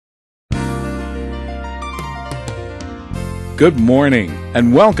Good morning,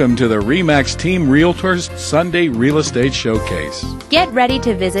 and welcome to the RE/MAX Team Realtors Sunday Real Estate Showcase. Get ready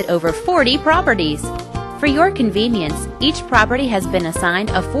to visit over 40 properties. For your convenience, each property has been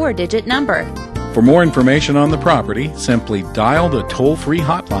assigned a 4-digit number. For more information on the property, simply dial the toll-free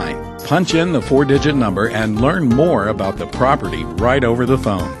hotline, punch in the 4-digit number, and learn more about the property right over the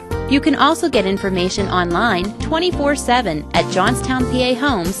phone. You can also get information online 24/7 at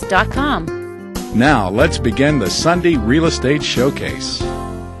johnstownpahomes.com. Now, let's begin the Sunday Real Estate Showcase.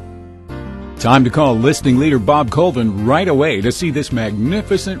 Time to call listing leader Bob Colvin right away to see this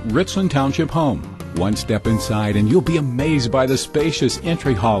magnificent Richland Township home. One step inside and you'll be amazed by the spacious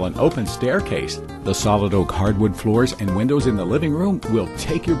entry hall and open staircase. The solid oak hardwood floors and windows in the living room will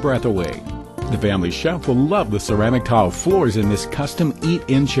take your breath away. The family chef will love the ceramic tile floors in this custom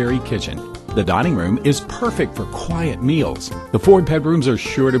eat-in cherry kitchen. The dining room is perfect for quiet meals. The 4 bedrooms are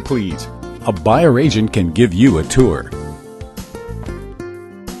sure to please. A buyer agent can give you a tour.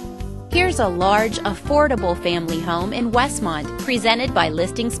 Here's a large, affordable family home in Westmont, presented by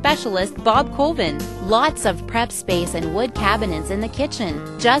listing specialist Bob Colvin. Lots of prep space and wood cabinets in the kitchen.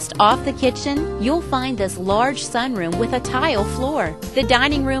 Just off the kitchen, you'll find this large sunroom with a tile floor. The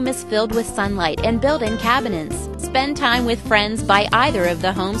dining room is filled with sunlight and built-in cabinets. Spend time with friends by either of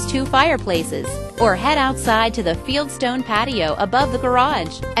the home's 2 fireplaces, or head outside to the fieldstone patio above the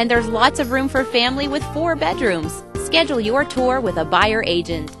garage. And there's lots of room for family with 4 bedrooms. Schedule your tour with a buyer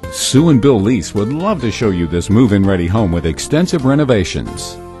agent. Sue and Bill Lease would love to show you this move-in ready home with extensive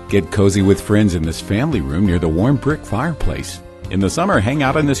renovations. Get cozy with friends in this family room near the warm brick fireplace. In the summer, hang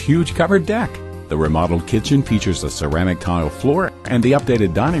out on this huge covered deck. The remodeled kitchen features a ceramic tile floor, and the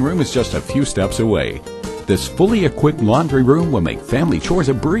updated dining room is just a few steps away. This fully equipped laundry room will make family chores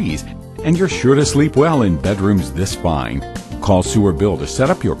a breeze, and you're sure to sleep well in bedrooms this fine. Call Sue or Bill to set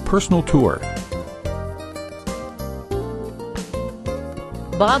up your personal tour.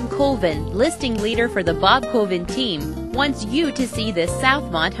 Bob Colvin, listing leader for the Bob Colvin team, wants you to see this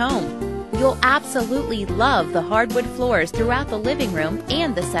Southmont home. You'll absolutely love the hardwood floors throughout the living room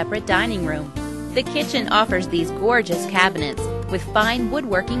and the separate dining room. The kitchen offers these gorgeous cabinets with fine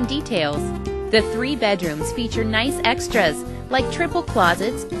woodworking details. The 3 bedrooms feature nice extras like triple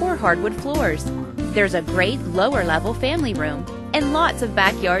closets or hardwood floors. There's a great lower-level family room and lots of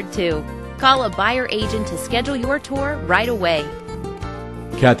backyard too. Call a buyer agent to schedule your tour right away.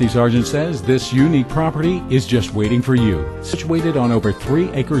 Kathy Sargent says this unique property is just waiting for you. Situated on over 3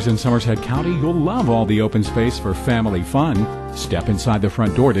 acres in Somerset County, you'll love all the open space for family fun. Step inside the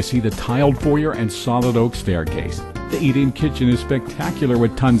front door to see the tiled foyer and solid oak staircase. The eat-in kitchen is spectacular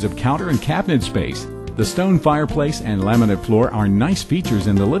with tons of counter and cabinet space. The stone fireplace and laminate floor are nice features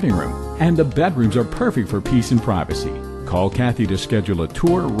in the living room, and the bedrooms are perfect for peace and privacy. Call Kathy to schedule a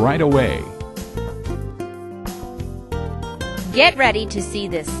tour right away. Get ready to see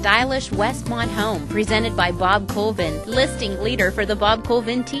this stylish Westmont home presented by Bob Colvin, listing leader for the Bob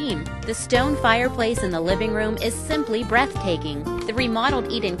Colvin team. The stone fireplace in the living room is simply breathtaking. The remodeled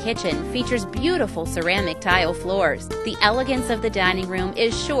eat-in kitchen features beautiful ceramic tile floors. The elegance of the dining room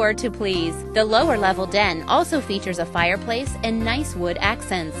is sure to please. The lower-level den also features a fireplace and nice wood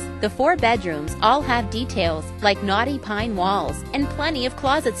accents. The 4 bedrooms all have details like knotty pine walls and plenty of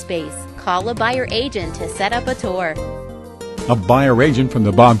closet space. Call a buyer agent to set up a tour. A buyer agent from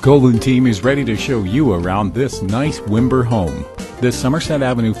the Bob Colvin team is ready to show you around this nice Wimber home. This Somerset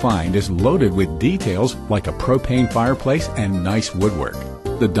Avenue find is loaded with details like a propane fireplace and nice woodwork.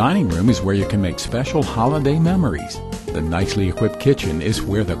 The dining room is where you can make special holiday memories. The nicely equipped kitchen is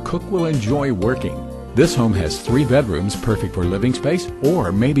where the cook will enjoy working. This home has 3 bedrooms perfect for living space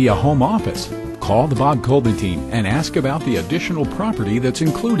or maybe a home office. Call the Bob Colvin team and ask about the additional property that's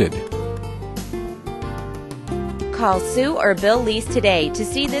included. Call Sue or Bill Lease today to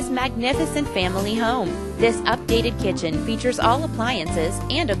see this magnificent family home. This updated kitchen features all appliances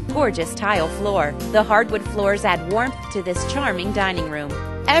and a gorgeous tile floor. The hardwood floors add warmth to this charming dining room.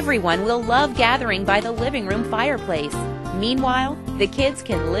 Everyone will love gathering by the living room fireplace. Meanwhile, the kids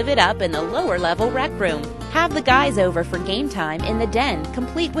can live it up in the lower-level rec room. Have the guys over for game time in the den,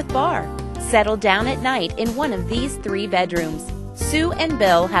 complete with bar. Settle down at night in one of these 3 bedrooms. Sue and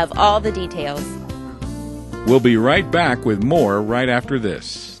Bill have all the details. We'll be right back with more right after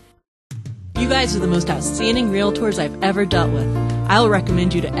this. You guys are the most outstanding realtors I've ever dealt with. I'll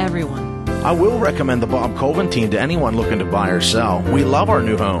recommend you to everyone. I will recommend the Bob Colvin team to anyone looking to buy or sell. We love our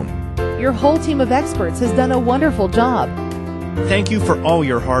new home. Your whole team of experts has done a wonderful job. Thank you for all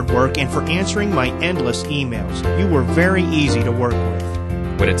your hard work and for answering my endless emails. You were very easy to work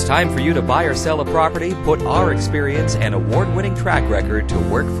with. When it's time for you to buy or sell a property, put our experience and award-winning track record to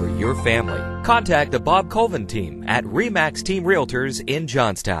work for your family. Contact the Bob Colvin team at RE/MAX Team Realtors in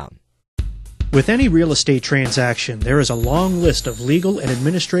Johnstown. With any real estate transaction, there is a long list of legal and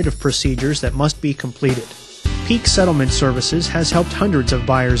administrative procedures that must be completed. Peak Settlement Services has helped hundreds of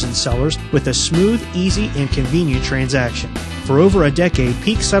buyers and sellers with a smooth, easy, and convenient transaction. For over a decade,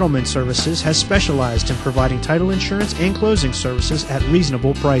 Peak Settlement Services has specialized in providing title insurance and closing services at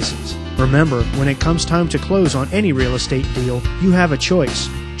reasonable prices. Remember, when it comes time to close on any real estate deal, you have a choice.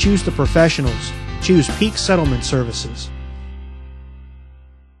 Choose the professionals. Choose Peak Settlement Services.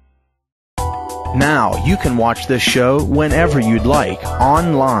 Now you can watch this show whenever you'd like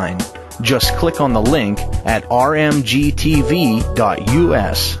online. Just click on the link at rmgtv.us.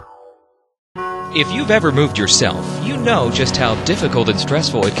 If you've ever moved yourself, you know just how difficult and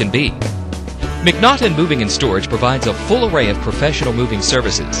stressful it can be. McNaughton Moving and Storage provides a full array of professional moving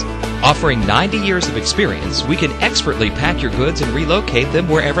services. Offering 90 years of experience, we can expertly pack your goods and relocate them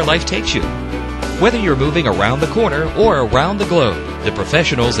wherever life takes you. Whether you're moving around the corner or around the globe, the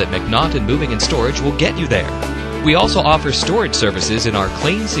professionals at McNaughton Moving and Storage will get you there. We also offer storage services in our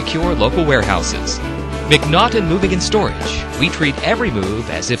clean, secure local warehouses. McNaughton Moving and Storage. We treat every move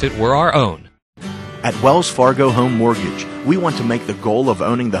as if it were our own. At Wells Fargo Home Mortgage, we want to make the goal of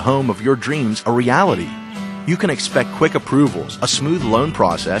owning the home of your dreams a reality. You can expect quick approvals, a smooth loan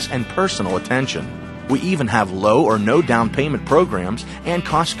process, and personal attention. We even have low or no down payment programs and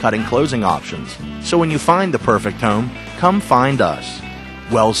cost-cutting closing options. So when you find the perfect home, come find us.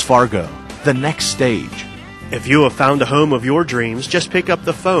 Wells Fargo, the next stage. If you have found a home of your dreams, just pick up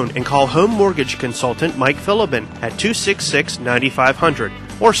the phone and call home mortgage consultant Mike Philibin at 266-9500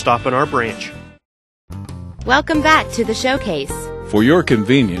 or stop in our branch. Welcome back to the showcase. For your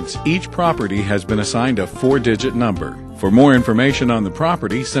convenience, each property has been assigned a 4-digit number. For more information on the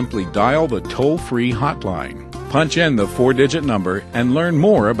property, simply dial the toll-free hotline. Punch in the 4-digit number and learn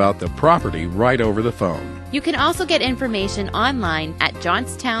more about the property right over the phone. You can also get information online at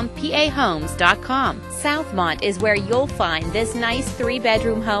johnstownpahomes.com. Southmont is where you'll find this nice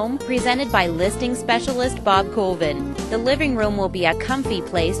 3-bedroom home presented by listing specialist Bob Colvin. The living room will be a comfy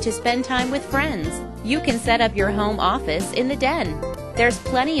place to spend time with friends. You can set up your home office in the den. There's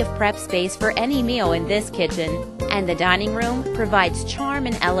plenty of prep space for any meal in this kitchen, and the dining room provides charm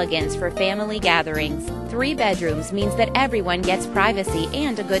and elegance for family gatherings. 3 bedrooms means that everyone gets privacy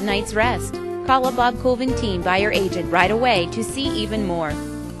and a good night's rest. Call a Bob Colvin team buyer agent right away to see even more.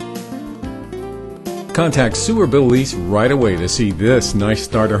 Contact Sewer Bill Lease right away to see this nice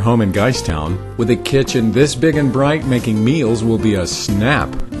starter home in Geistown. With a kitchen this big and bright, making meals will be a snap.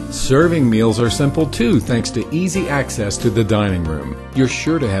 Serving meals are simple too, thanks to easy access to the dining room. You're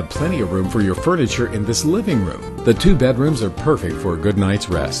sure to have plenty of room for your furniture in this living room. The 2 bedrooms are perfect for a good night's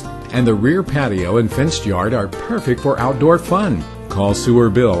rest, and the rear patio and fenced yard are perfect for outdoor fun. Call Sewer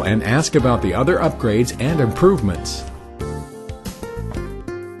Bill and ask about the other upgrades and improvements.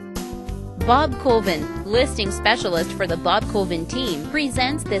 Bob Colvin, listing specialist for the Bob Colvin team,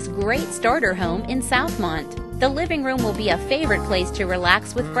 presents this great starter home in Southmont. The living room will be a favorite place to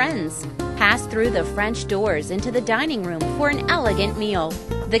relax with friends. Pass through the French doors into the dining room for an elegant meal.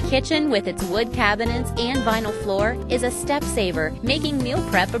 The kitchen, with its wood cabinets and vinyl floor, is a step saver, making meal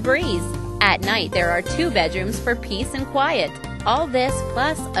prep a breeze. At night, there are 2 bedrooms for peace and quiet. All this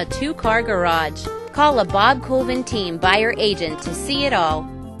plus a 2-car garage. Call a Bob Colvin team buyer agent to see it all.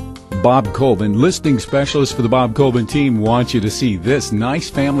 Bob Colvin, listing specialist for the Bob Colvin team, wants you to see this nice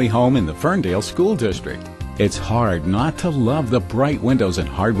family home in the Ferndale School District. It's hard not to love the bright windows and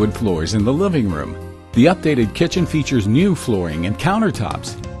hardwood floors in the living room. The updated kitchen features new flooring and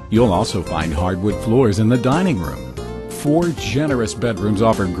countertops. You'll also find hardwood floors in the dining room. 4 generous bedrooms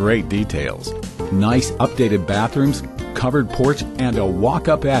offer great details. Nice updated bathrooms, covered porch, and a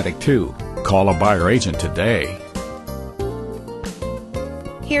walk-up attic too. Call a buyer agent today.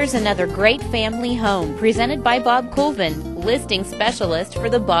 Here's another great family home presented by Bob Colvin, listing specialist for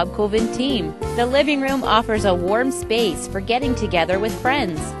the Bob Colvin team. The living room offers a warm space for getting together with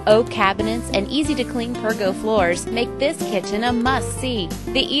friends. Oak cabinets and easy-to-clean pergo floors make this kitchen a must-see.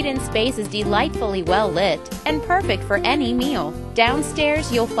 The eat-in space is delightfully well lit and perfect for any meal.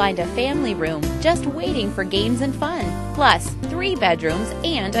 Downstairs, you'll find a family room just waiting for games and fun. Plus, 3 bedrooms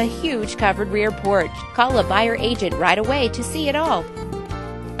and a huge covered rear porch. Call a buyer agent right away to see it all.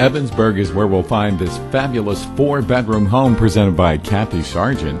 Evansburg is where we'll find this fabulous 4-bedroom home presented by Kathy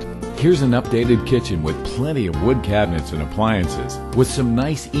Sargent. Here's an updated kitchen with plenty of wood cabinets and appliances, with some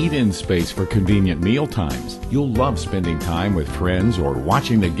nice eat-in space for convenient meal times. You'll love spending time with friends or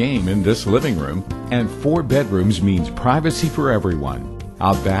watching the game in this living room. And 4 bedrooms means privacy for everyone.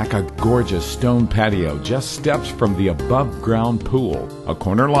 Out back, a gorgeous stone patio just steps from the above-ground pool. A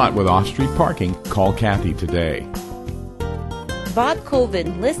corner lot with off-street parking. Call Kathy today. Bob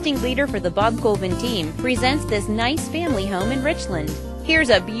Colvin, listing leader for the Bob Colvin team, presents this nice family home in Richland.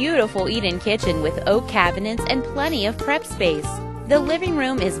 Here's a beautiful eat-in kitchen with oak cabinets and plenty of prep space. The living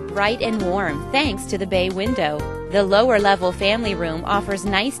room is bright and warm thanks to the bay window. The lower-level family room offers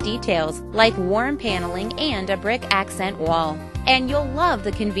nice details like warm paneling and a brick accent wall. And you'll love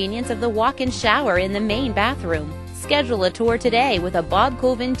the convenience of the walk-in shower in the main bathroom. Schedule a tour today with a Bob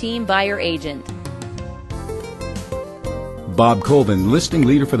Colvin team buyer agent. Bob Colvin, listing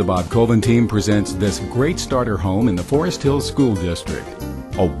leader for the Bob Colvin team, presents this great starter home in the Forest Hills School District.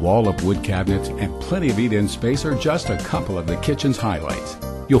 A wall of wood cabinets and plenty of eat-in space are just a couple of the kitchen's highlights.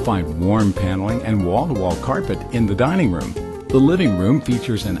 You'll find warm paneling and wall-to-wall carpet in the dining room. The living room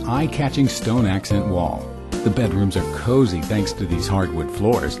features an eye-catching stone accent wall. The bedrooms are cozy thanks to these hardwood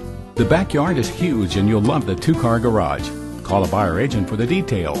floors. The backyard is huge and you'll love the two-car garage. Call a buyer agent for the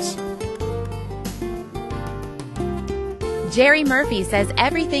details. Jerry Murphy says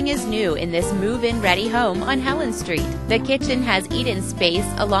everything is new in this move-in ready home on Helen Street. The kitchen has eat-in space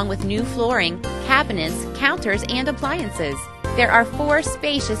along with new flooring, cabinets, counters, and appliances. There are 4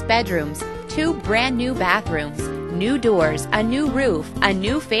 spacious bedrooms, 2 brand new bathrooms, new doors, a new roof, a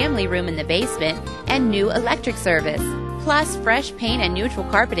new family room in the basement, and new electric service. Plus fresh paint and neutral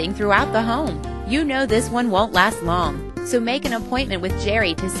carpeting throughout the home. You know this one won't last long, so make an appointment with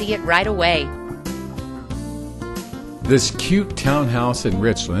Jerry to see it right away. This cute townhouse in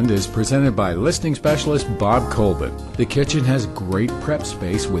Richland is presented by listing specialist Bob Colvin. The kitchen has great prep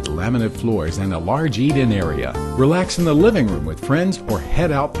space with laminate floors and a large eat-in area. Relax in the living room with friends or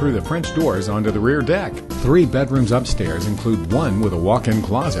head out through the French doors onto the rear deck. 3 bedrooms upstairs include 1 with a walk-in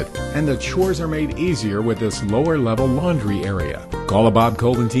closet, and the chores are made easier with this lower-level laundry area. Call a Bob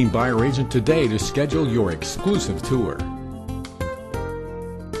Colvin team buyer agent today to schedule your exclusive tour.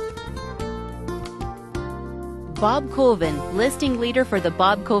 Bob Colvin, listing leader for the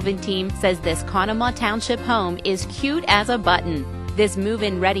Bob Colvin team, says this Conemaugh Township home is cute as a button. This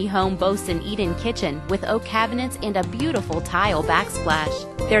move-in ready home boasts an eat-in kitchen with oak cabinets and a beautiful tile backsplash.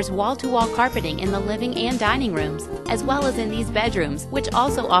 There's wall-to-wall carpeting in the living and dining rooms, as well as in these bedrooms, which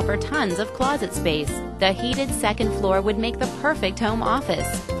also offer tons of closet space. The heated second floor would make the perfect home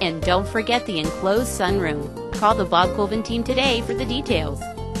office. And don't forget the enclosed sunroom. Call the Bob Colvin team today for the details.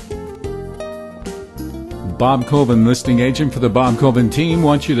 Bob Colvin, listing agent for the Bob Colvin team,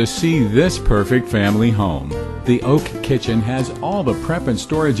 wants you to see this perfect family home. The oak kitchen has all the prep and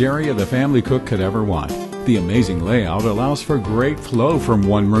storage area the family cook could ever want. The amazing layout allows for great flow from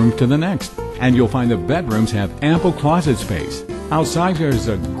one room to the next, and you'll find the bedrooms have ample closet space. Outside there's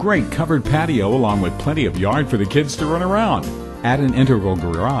a great covered patio along with plenty of yard for the kids to run around. Add an integral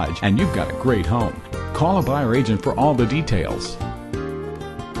garage and you've got a great home. Call a buyer agent for all the details.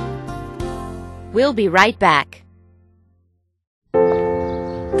 We'll be right back.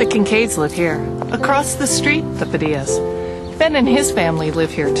 The Kincaids live here. Across the street, the Padillas. Ben and his family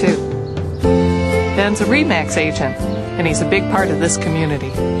live here too. Ben's a RE/MAX agent, and he's a big part of this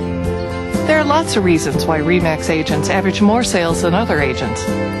community. There are lots of reasons why RE/MAX agents average more sales than other agents.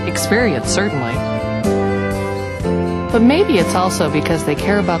 Experience, certainly. But maybe it's also because they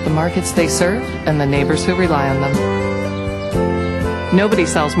care about the markets they serve and the neighbors who rely on them. Nobody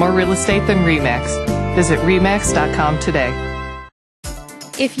sells more real estate than RE/MAX. Visit RE/MAX.com today.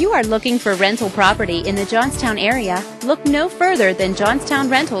 If you are looking for rental property in the Johnstown area, look no further than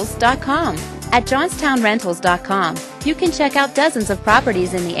JohnstownRentals.com. At JohnstownRentals.com, you can check out dozens of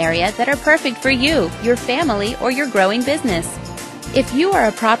properties in the area that are perfect for you, your family, or your growing business. If you are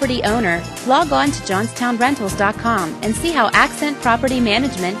a property owner, log on to JohnstownRentals.com and see how Accent Property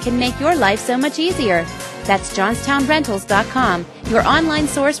Management can make your life so much easier. That's JohnstownRentals.com, your online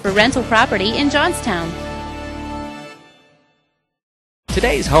source for rental property in Johnstown.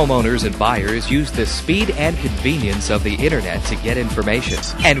 Today's homeowners and buyers use the speed and convenience of the internet to get information.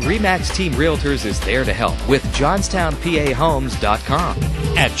 And RE/MAX Team Realtors is there to help with JohnstownPAHomes.com.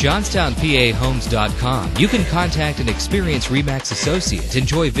 At JohnstownPAHomes.com, you can contact an experienced RE/MAX associate,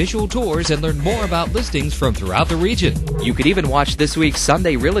 enjoy visual tours, and learn more about listings from throughout the region. You could even watch this week's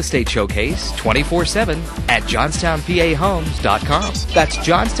Sunday Real Estate Showcase 24/7 at JohnstownPAHomes.com. That's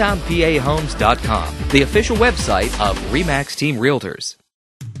JohnstownPAHomes.com, the official website of RE/MAX Team Realtors.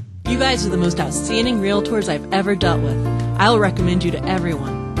 You guys are the most outstanding realtors I've ever dealt with. I'll recommend you to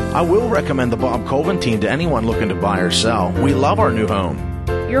everyone. I will recommend the Bob Colvin team to anyone looking to buy or sell. We love our new home.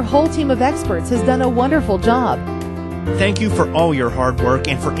 Your whole team of experts has done a wonderful job. Thank you for all your hard work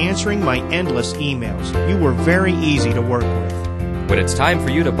and for answering my endless emails. You were very easy to work with. When it's time for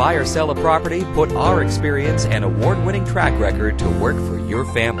you to buy or sell a property, put our experience and award-winning track record to work for your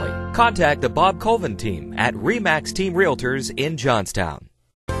family. Contact the Bob Colvin team at RE/MAX Team Realtors in Johnstown.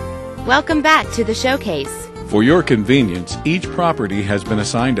 Welcome back to the showcase. For your convenience, each property has been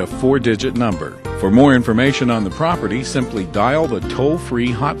assigned a 4-digit number. For more information on the property, simply dial the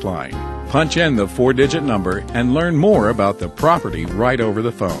toll-free hotline. Punch in the 4-digit number and learn more about the property right over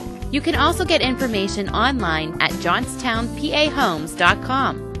the phone. You can also get information online at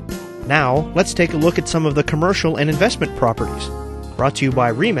johnstownpahomes.com. Now, let's take a look at some of the commercial and investment properties. Brought to you by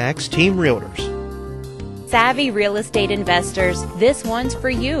RE/MAX Team Realtors. Savvy real estate investors, this one's for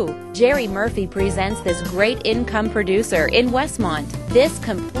you. Jerry Murphy presents this great income producer in Westmont. This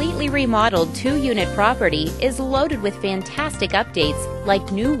completely remodeled 2-unit property is loaded with fantastic updates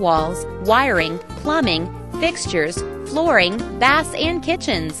like new walls, wiring, plumbing, fixtures, flooring, baths, and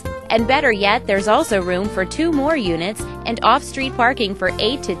kitchens. And better yet, there's also room for 2 more units and off-street parking for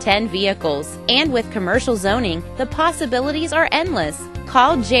 8 to 10 vehicles. And with commercial zoning, the possibilities are endless.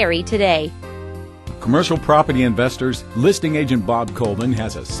 Call Jerry today. Commercial property investors, listing agent Bob Colvin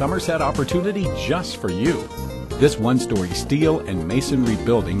has a Somerset opportunity just for you. This 1-story steel and masonry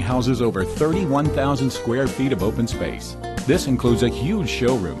building houses over 31,000 square feet of open space. This includes a huge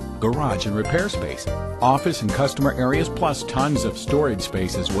showroom, garage and repair space, office and customer areas, plus tons of storage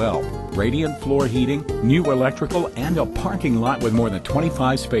space as well. Radiant floor heating, new electrical, and a parking lot with more than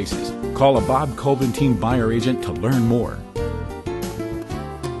 25 spaces. Call a Bob Colvin team buyer agent to learn more.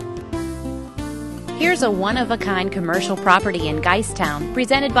 Here's a one-of-a-kind commercial property in Geisttown,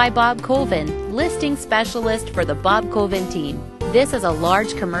 presented by Bob Colvin, listing specialist for the Bob Colvin team. This is a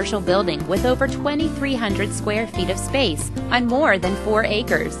large commercial building with over 2,300 square feet of space on more than 4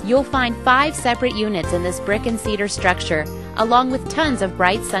 acres. You'll find 5 separate units in this brick and cedar structure, along with tons of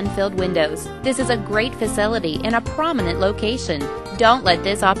bright sun-filled windows. This is a great facility in a prominent location. Don't let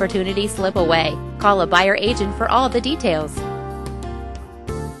this opportunity slip away. Call a buyer agent for all the details.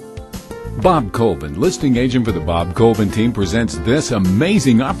 Bob Colvin, listing agent for the Bob Colvin team, presents this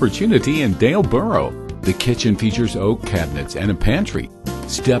amazing opportunity in Daleboro. The kitchen features oak cabinets and a pantry.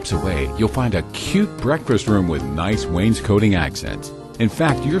 Steps away, you'll find a cute breakfast room with nice wainscoting accents. In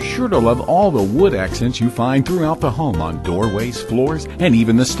fact, you're sure to love all the wood accents you find throughout the home on doorways, floors, and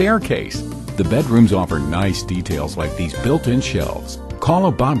even the staircase. The bedrooms offer nice details like these built-in shelves. Call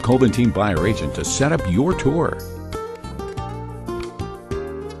a Bob Colvin team buyer agent to set up your tour.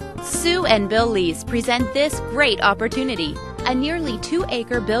 Sue and Bill Lease present this great opportunity, a nearly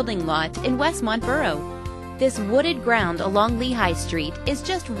 2-acre building lot in Westmont Borough. This wooded ground along Lehigh Street is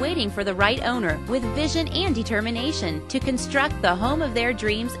just waiting for the right owner with vision and determination to construct the home of their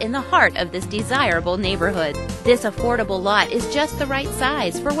dreams in the heart of this desirable neighborhood. This affordable lot is just the right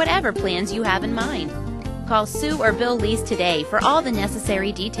size for whatever plans you have in mind. Call Sue or Bill Lease today for all the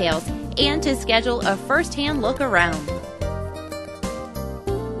necessary details and to schedule a first-hand look around.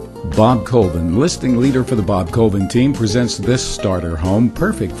 Bob Colvin, listing leader for the Bob Colvin team, presents this starter home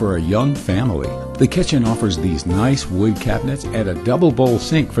perfect for a young family. The kitchen offers these nice wood cabinets and a double bowl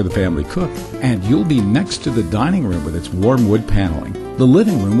sink for the family cook. And you'll be next to the dining room with its warm wood paneling. The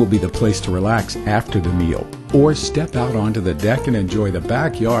living room will be the place to relax after the meal. Or step out onto the deck and enjoy the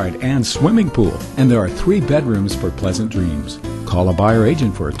backyard and swimming pool. And there are 3 bedrooms for pleasant dreams. Call a buyer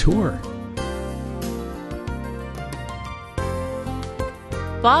agent for a tour.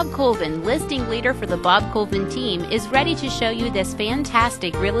 Bob Colvin, listing leader for the Bob Colvin team, is ready to show you this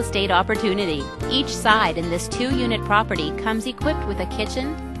fantastic real estate opportunity. Each side in this 2-unit property comes equipped with a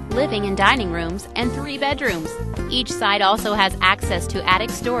kitchen, living and dining rooms, and 3 bedrooms. Each side also has access to attic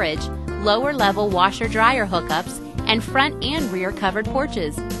storage, lower-level washer-dryer hookups, and front and rear covered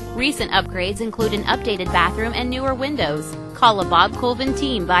porches. Recent upgrades include an updated bathroom and newer windows. Call a Bob Colvin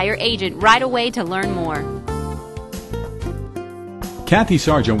team buyer agent right away to learn more. Kathy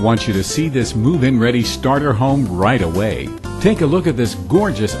Sargent wants you to see this move-in ready starter home right away. Take a look at this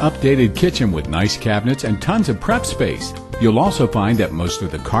gorgeous updated kitchen with nice cabinets and tons of prep space. You'll also find that most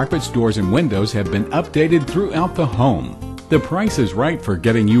of the carpets, doors, and windows have been updated throughout the home. The price is right for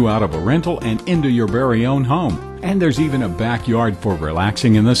getting you out of a rental and into your very own home. And there's even a backyard for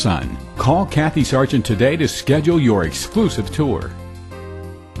relaxing in the sun. Call Kathy Sargent today to schedule your exclusive tour.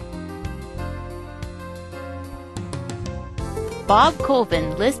 Bob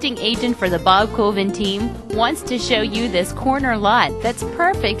Colvin, listing agent for the Bob Colvin team, wants to show you this corner lot that's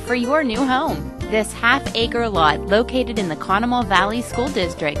perfect for your new home. This half-acre lot located in the Conemaugh Valley School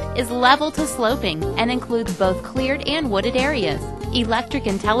District is level to sloping and includes both cleared and wooded areas. Electric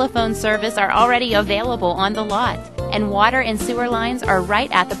and telephone service are already available on the lot, and water and sewer lines are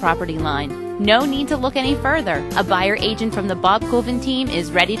right at the property line. No need to look any further. A buyer agent from the Bob Colvin team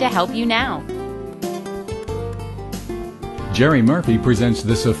is ready to help you now. Jerry Murphy presents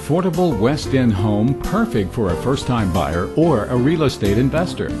this affordable West End home perfect for a first-time buyer or a real estate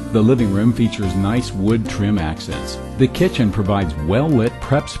investor. The living room features nice wood trim accents. The kitchen provides well-lit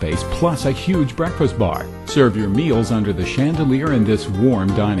prep space plus a huge breakfast bar. Serve your meals under the chandelier in this warm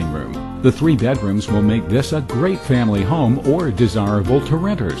dining room. The 3 bedrooms will make this a great family home or desirable to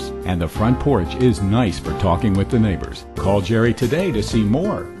renters. And the front porch is nice for talking with the neighbors. Call Jerry today to see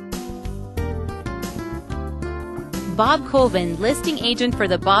more. Bob Colvin, listing agent for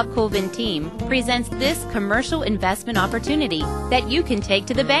the Bob Colvin team, presents this commercial investment opportunity that you can take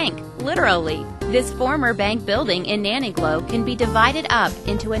to the bank, literally. This former bank building in Naniglow can be divided up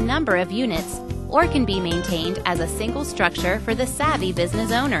into a number of units or can be maintained as a single structure for the savvy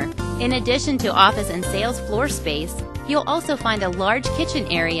business owner. In addition to office and sales floor space, you'll also find a large kitchen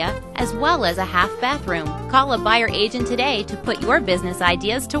area as well as a half bathroom. Call a buyer agent today to put your business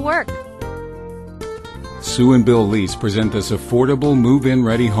ideas to work. Sue and Bill Lease present this affordable move-in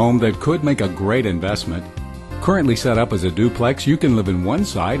ready home that could make a great investment. Currently set up as a duplex, you can live in one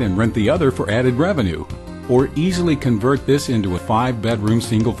side and rent the other for added revenue, or easily convert this into a 5-bedroom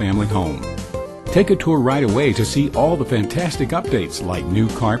single-family home. Take a tour right away to see all the fantastic updates like new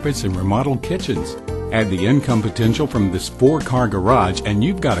carpets and remodeled kitchens. Add the income potential from this 4-car garage and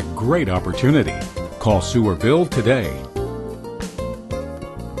you've got a great opportunity. Call Sue or Bill today.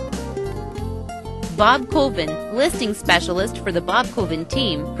 Bob Colvin, listing specialist for the Bob Colvin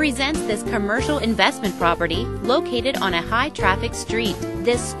team, presents this commercial investment property located on a high-traffic street.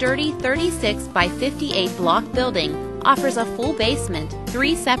 This sturdy 36 by 58 block building offers a full basement,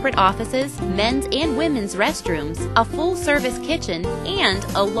 3 separate offices, men's and women's restrooms, a full-service kitchen, and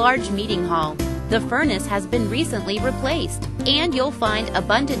a large meeting hall. The furnace has been recently replaced, and you'll find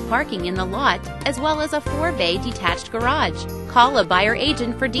abundant parking in the lot, as well as a 4-bay detached garage. Call a buyer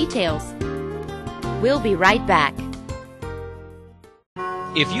agent for details. We'll be right back.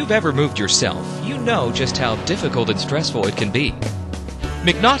 If you've ever moved yourself, you know just how difficult and stressful it can be.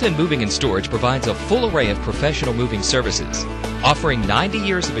 McNaughton Moving and Storage provides a full array of professional moving services. Offering 90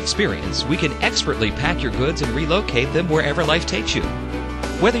 years of experience, we can expertly pack your goods and relocate them wherever life takes you.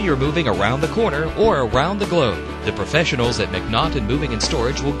 Whether you're moving around the corner or around the globe, the professionals at McNaughton Moving and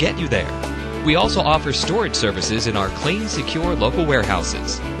Storage will get you there. We also offer storage services in our clean, secure local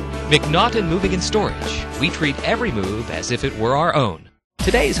warehouses. McNaughton Moving and Storage. We treat every move as if it were our own.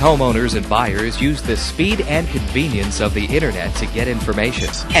 Today's homeowners and buyers use the speed and convenience of the internet to get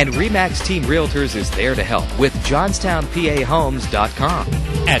information. And RE/MAX Team Realtors is there to help with JohnstownPAHomes.com.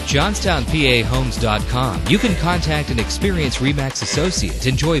 At JohnstownPAHomes.com, you can contact an experienced RE/MAX associate,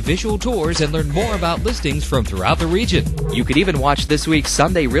 enjoy visual tours, and learn more about listings from throughout the region. You could even watch this week's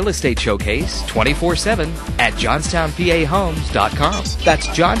Sunday Real Estate Showcase 24/7 at JohnstownPAHomes.com. That's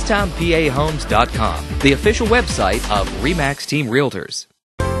JohnstownPAHomes.com, the official website of RE/MAX Team Realtors.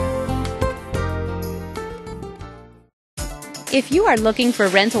 If you are looking for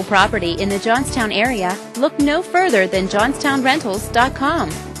rental property in the Johnstown area, look no further than JohnstownRentals.com.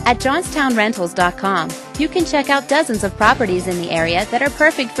 At JohnstownRentals.com, you can check out dozens of properties in the area that are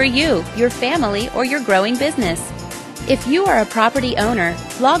perfect for you, your family, or your growing business. If you are a property owner,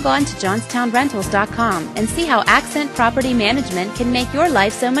 log on to JohnstownRentals.com and see how Accent Property Management can make your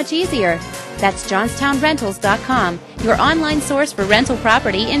life so much easier. That's JohnstownRentals.com, your online source for rental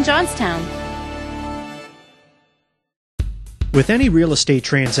property in Johnstown. With any real estate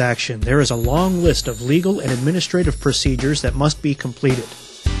transaction, there is a long list of legal and administrative procedures that must be completed.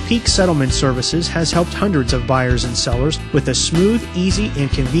 Peak Settlement Services has helped hundreds of buyers and sellers with a smooth, easy, and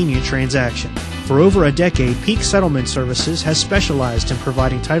convenient transaction. For over a decade, Peak Settlement Services has specialized in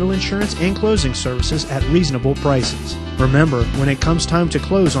providing title insurance and closing services at reasonable prices. Remember, when it comes time to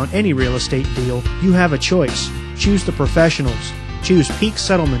close on any real estate deal, you have a choice. Choose the professionals. Choose Peak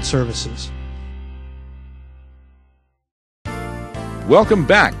Settlement Services. Welcome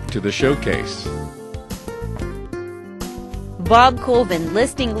back to the showcase. Bob Colvin,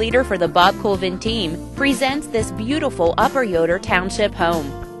 listing leader for the Bob Colvin team, presents this beautiful Upper Yoder Township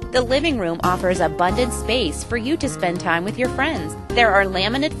home. The living room offers abundant space for you to spend time with your friends. There are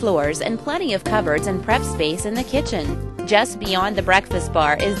laminate floors and plenty of cupboards and prep space in the kitchen. Just beyond the breakfast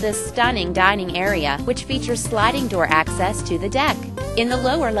bar is this stunning dining area, which features sliding door access to the deck. In the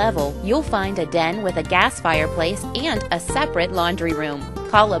lower level, you'll find a den with a gas fireplace and a separate laundry room.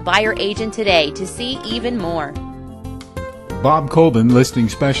 Call a buyer agent today to see even more. Bob Colvin, listing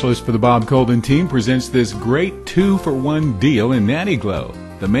specialist for the Bob Colvin team, presents this great 2-for-1 deal in Naniglow.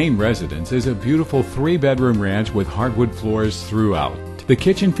 The main residence is a beautiful 3-bedroom ranch with hardwood floors throughout. gift. The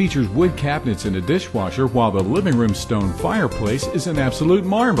kitchen features wood cabinets and a dishwasher, while the living room stone fireplace is an absolute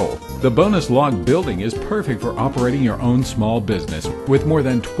marvel. The bonus log building is perfect for operating your own small business with more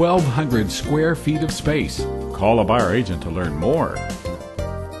than 1,200 square feet of space. Call a buyer agent to learn more.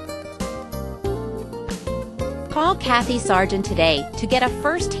 Call Kathy Sargent today to get a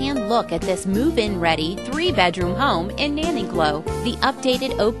first-hand look at this move-in ready 3-bedroom home in Nanniclow. The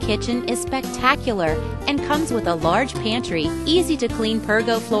updated oak kitchen is spectacular and comes with a large pantry, easy-to-clean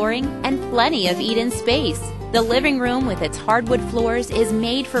pergo flooring, and plenty of eat-in space. The living room with its hardwood floors is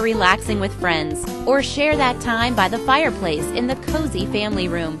made for relaxing with friends, or share that time by the fireplace in the cozy family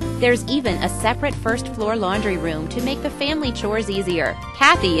room. There's even a separate first-floor laundry room to make the family chores easier.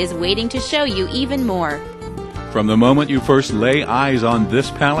 Kathy is waiting to show you even more. From the moment you first lay eyes on this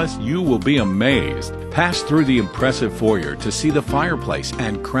palace, you will be amazed. Pass through the impressive foyer to see the fireplace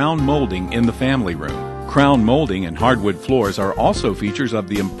and crown molding in the family room. Crown molding and hardwood floors are also features of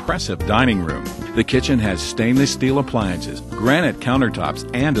the impressive dining room. The kitchen has stainless steel appliances, granite countertops,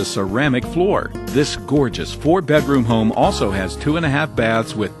 and a ceramic floor. This gorgeous 4-bedroom home also has 2.5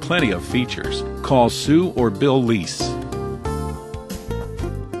 baths with plenty of features. Call Sue or Bill Lease.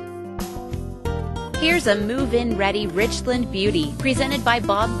 Here's a move-in ready Richland beauty presented by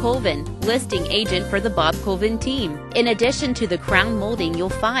Bob Colvin, listing agent for the Bob Colvin team. In addition to the crown molding you'll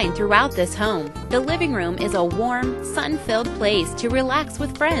find throughout this home, the living room is a warm, sun-filled place to relax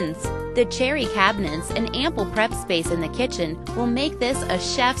with friends. The cherry cabinets and ample prep space in the kitchen will make this a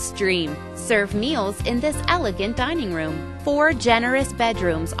chef's dream. Serve meals in this elegant dining room. 4 generous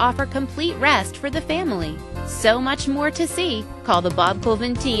bedrooms offer complete rest for the family. So much more to see. Call the Bob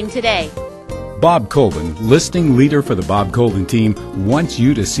Colvin team today. Bob Colvin, listing leader for the Bob Colvin team, wants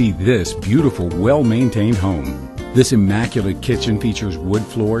you to see this beautiful, well-maintained home. This immaculate kitchen features wood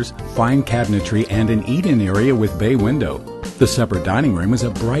floors, fine cabinetry, and an eat-in area with bay window. The separate dining room is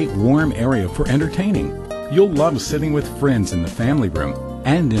a bright, warm area for entertaining. You'll love sitting with friends in the family room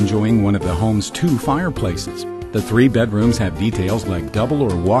and enjoying one of the home's 2 fireplaces. The 3 bedrooms have details like double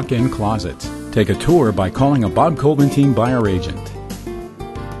or walk-in closets. Take a tour by calling a Bob Colvin team buyer agent.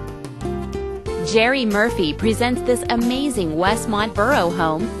 Jerry Murphy presents this amazing Westmont Borough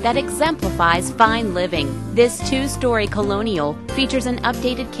home that exemplifies fine living. This 2-story colonial features an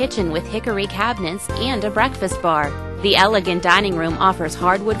updated kitchen with hickory cabinets and a breakfast bar. The elegant dining room offers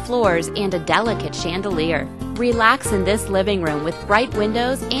hardwood floors and a delicate chandelier. Relax in this living room with bright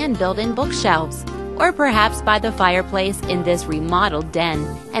windows and built-in bookshelves. Or perhaps by the fireplace in this remodeled den.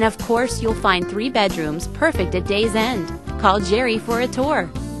 And of course, you'll find 3 bedrooms perfect at day's end. Call Jerry for a tour.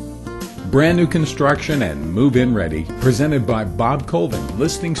 Brand new construction and move-in ready, presented by Bob Colvin,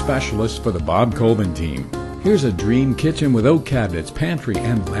 listing specialist for the Bob Colvin team. Here's a dream kitchen with oak cabinets, pantry,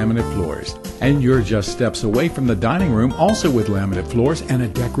 and laminate floors. And you're just steps away from the dining room, also with laminate floors and a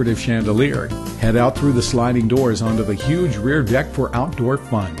decorative chandelier. Head out through the sliding doors onto the huge rear deck for outdoor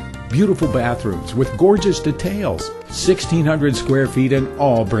fun. Beautiful bathrooms with gorgeous details. 1,600 square feet and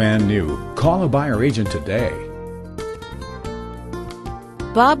all brand new. Call a buyer agent today.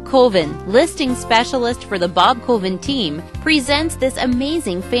 Bob Colvin, listing specialist for the Bob Colvin team, presents this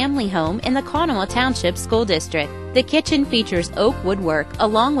amazing family home in the Conemaugh Township School District. The kitchen features oak woodwork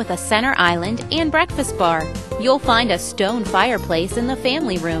along with a center island and breakfast bar. You'll find a stone fireplace in the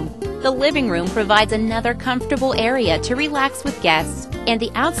family room. The living room provides another comfortable area to relax with guests, and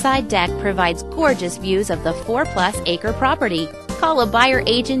the outside deck provides gorgeous views of the 4+ acre property. Call a buyer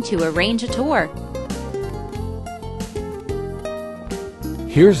agent to arrange a tour.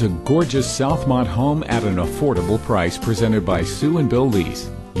 Here's a gorgeous Southmont home at an affordable price, presented by Sue and Bill Lease.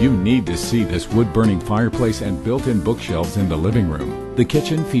 You need to see this wood-burning fireplace and built-in bookshelves in the living room. The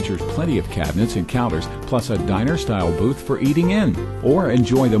kitchen features plenty of cabinets and counters, plus a diner-style booth for eating in, or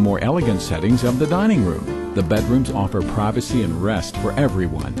enjoy the more elegant settings of the dining room. The bedrooms offer privacy and rest for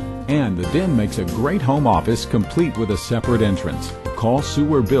everyone. And the den makes a great home office, complete with a separate entrance. Call Sue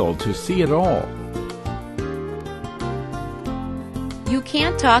or Bill to see it all. You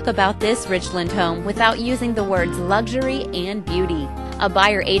can't talk about this Richland home without using the words luxury and beauty. A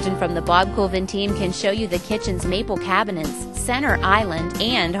buyer agent from the Bob Colvin team can show you the kitchen's maple cabinets, center island,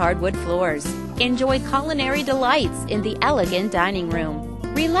 and hardwood floors. Enjoy culinary delights in the elegant dining room.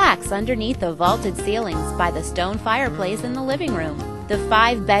 Relax underneath the vaulted ceilings by the stone fireplace in the living room. The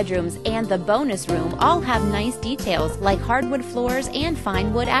 5 bedrooms and the bonus room all have nice details like hardwood floors and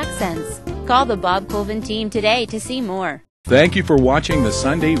fine wood accents. Call the Bob Colvin team today to see more. Thank you for watching the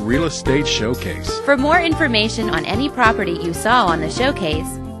Sunday Real Estate Showcase. For more information on any property you saw on the showcase,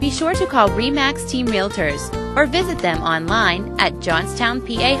 be sure to call RE/MAX Team Realtors or visit them online at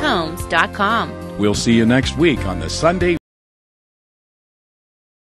johnstownpahomes.com. We'll see you next week on the Sunday